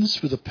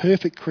begins with a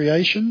perfect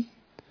creation,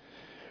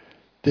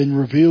 then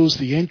reveals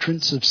the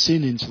entrance of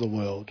sin into the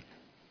world.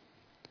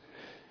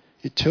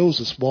 It tells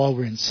us why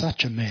we're in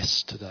such a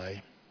mess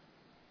today.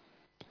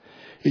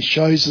 It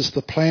shows us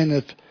the plan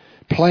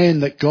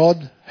that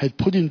God had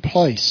put in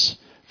place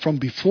from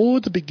before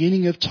the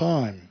beginning of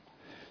time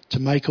to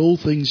make all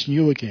things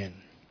new again.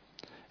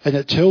 And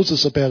it tells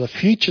us about a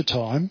future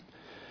time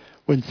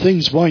when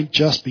things won't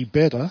just be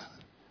better,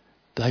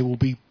 they will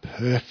be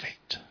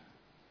perfect.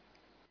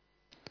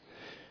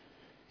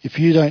 If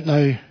you don't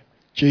know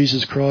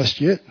Jesus Christ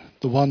yet,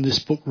 the one this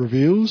book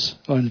reveals,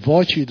 I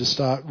invite you to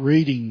start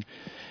reading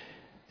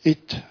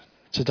it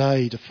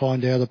today to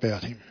find out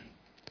about him.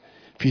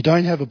 If you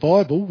don't have a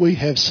Bible, we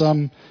have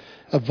some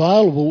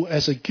available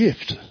as a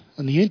gift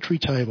on the entry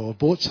table. I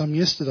bought some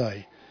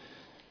yesterday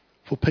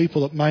for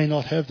people that may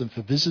not have them,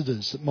 for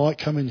visitors that might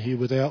come in here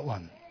without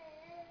one.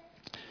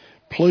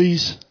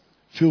 Please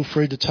feel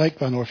free to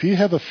take one. Or if you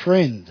have a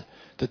friend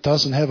that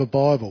doesn't have a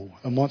Bible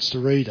and wants to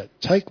read it,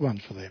 take one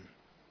for them.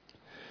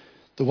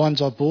 The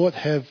ones I bought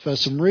have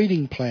some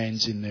reading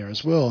plans in there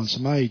as well and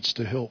some aids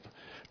to help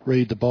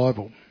read the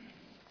Bible.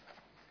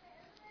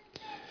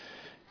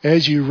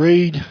 As you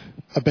read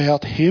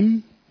about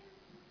him,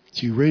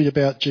 as you read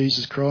about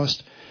Jesus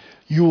Christ,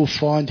 you will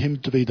find him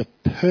to be the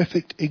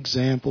perfect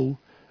example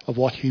of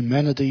what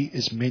humanity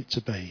is meant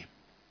to be.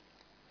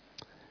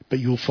 But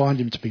you'll find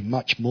him to be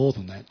much more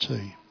than that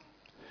too.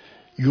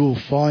 You'll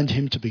find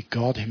him to be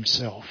God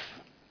himself.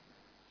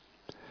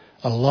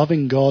 A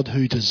loving God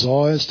who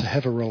desires to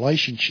have a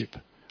relationship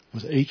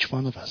with each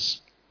one of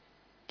us.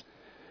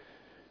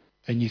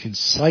 And you can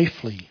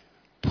safely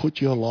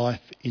put your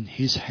life in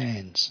his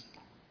hands.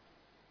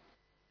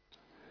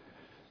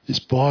 This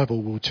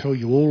Bible will tell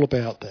you all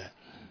about that.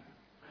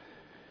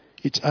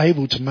 It's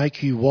able to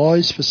make you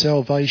wise for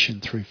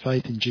salvation through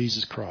faith in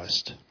Jesus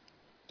Christ.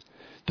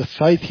 The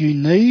faith you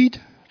need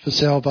for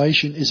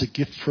salvation is a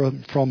gift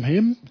from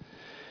him,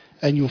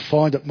 and you'll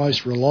find it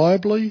most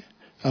reliably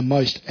and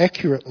most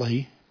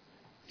accurately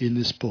in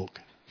this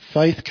book.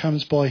 Faith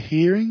comes by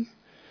hearing,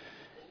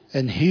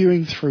 and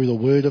hearing through the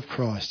word of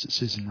Christ, it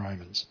says in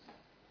Romans.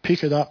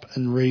 Pick it up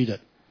and read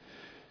it.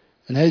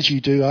 And as you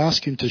do,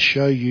 ask him to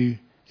show you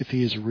if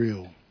he is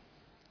real.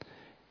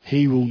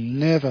 He will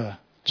never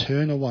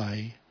turn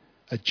away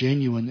a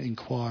genuine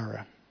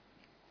inquirer.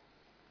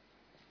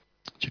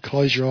 Would you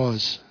close your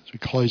eyes as we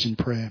close in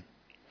prayer?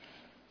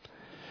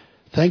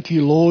 Thank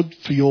you, Lord,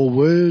 for your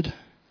word,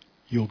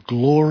 your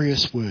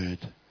glorious word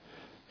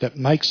that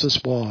makes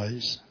us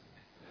wise,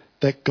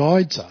 that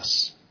guides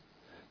us,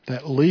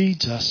 that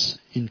leads us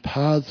in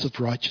paths of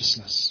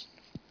righteousness,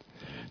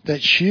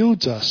 that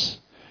shields us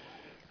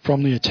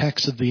from the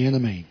attacks of the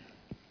enemy.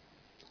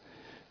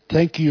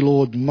 Thank you,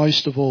 Lord,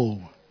 most of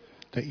all,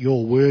 that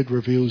your word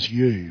reveals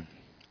you,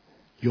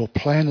 your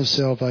plan of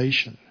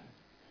salvation,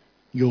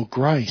 your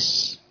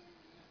grace,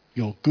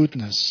 your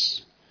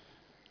goodness,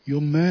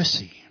 your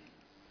mercy,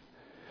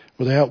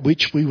 without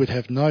which we would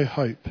have no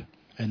hope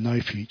and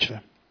no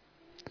future.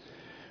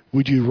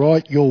 Would you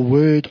write your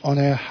word on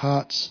our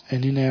hearts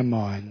and in our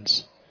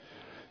minds,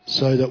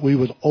 so that we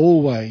would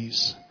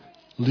always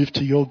live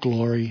to your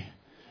glory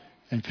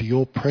and for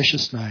your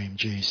precious name,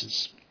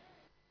 Jesus.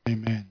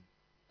 Amen.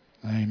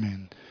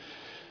 Amen.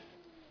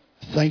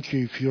 Thank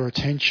you for your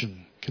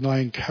attention. Can I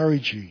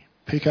encourage you,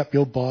 pick up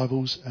your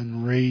Bibles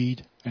and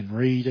read and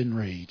read and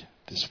read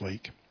this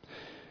week.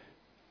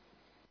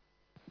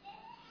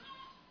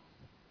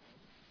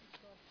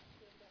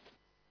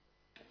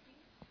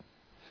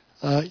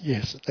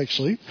 Yes,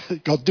 actually,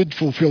 God did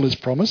fulfill his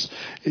promise.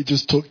 It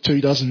just took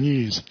 24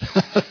 years.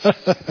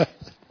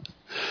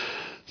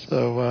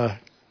 So,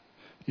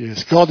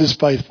 yes, God is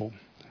faithful,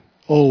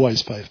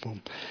 always faithful.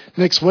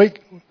 Next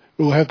week,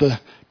 we'll have the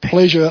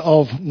pleasure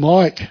of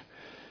Mike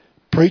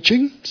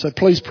preaching, so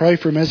please pray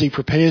for him as he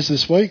prepares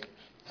this week.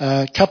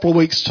 A couple of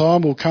weeks'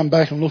 time, we'll come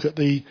back and look at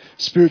the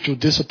spiritual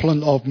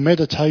discipline of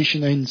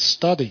meditation and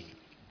study.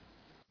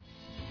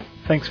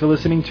 Thanks for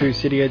listening to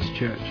City Edge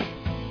Church.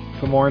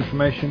 For more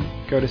information,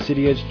 go to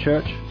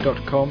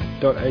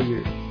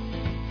cityedgechurch.com.au.